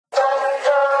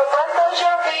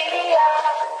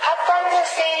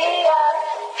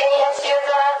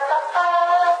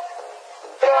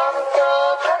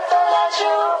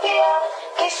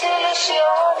Qué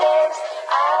ilusiones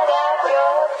hará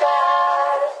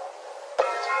brotar.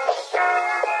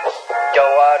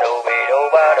 Châu Á Đù bị đu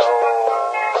ba đù,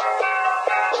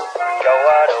 Châu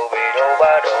Á Đù bị đu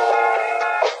ba đù,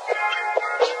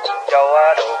 Châu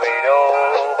Á Đù bị đu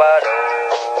ba đù,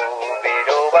 bị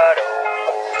đu ba đù.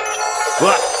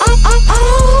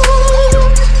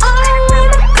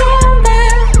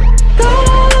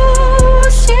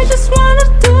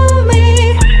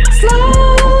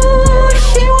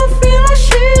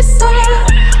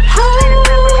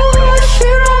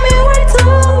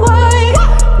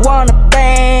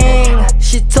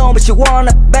 She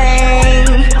wanna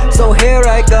bang, so here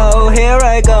I go,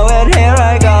 and here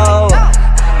I go.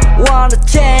 Wanna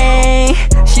change,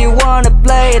 she wanna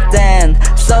play it then,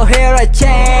 so here I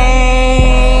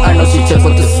change. I know she just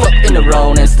want to stuck in the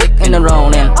road and stick in the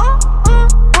road and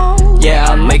yeah,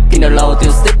 I'm making the low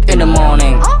till stick in the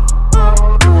morning.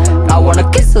 I wanna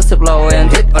kiss her slow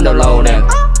and hit on the low and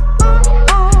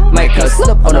make her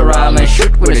slip on the rhyme and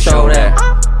shoot with the shoulder.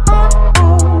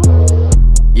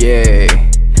 Yeah,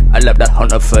 I love that on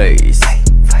her face.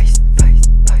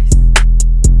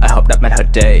 I hope that made her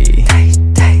day.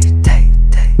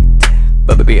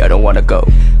 But baby, I don't wanna go.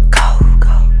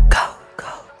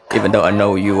 Even though I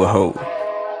know you a hoe.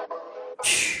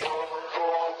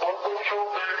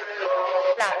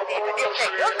 Làm gì phải điên chảy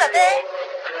nước ra thế?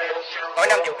 Nói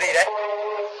năm chục gì đấy?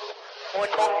 Buồn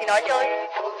bụng thì nói chơi.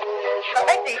 Sao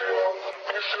ếch gì?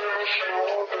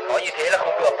 Nói như thế là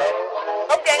không được đâu.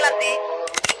 Ông thì anh làm gì?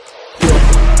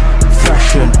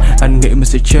 Anh nghĩ mình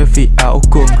sẽ chơi vì ảo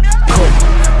quần Cold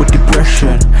with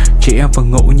depression. Chỉ ăn và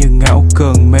ngủ như ngáo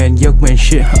cần. Man giấc man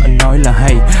shit. Anh nói là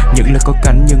hay. Những lời có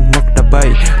cánh nhưng mất đã bay.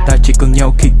 Ta chỉ cần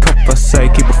nhau khi khóc và say.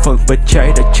 Khi một phần vết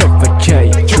cháy đã chóc và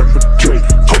chảy.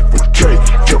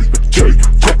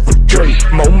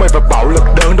 Mẫu mây và bạo lực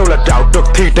đớn đâu là trạo trực.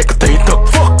 Thì đây có thị thực.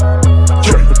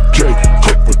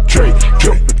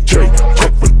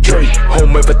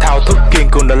 Hôn mê và thao thức kiên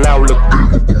cường đã lao lực.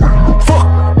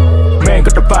 Man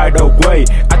got the vital way.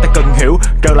 Anh ta cần hiểu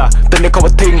rằng là tình yêu không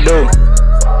phải thiên đường.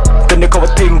 Tình yêu không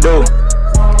phải thiên đường.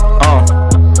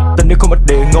 Tình yêu không phải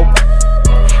địa ngục.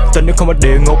 Tình yêu không phải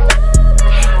địa ngục.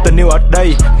 Tình yêu ở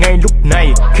đây ngay lúc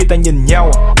này khi ta nhìn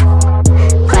nhau.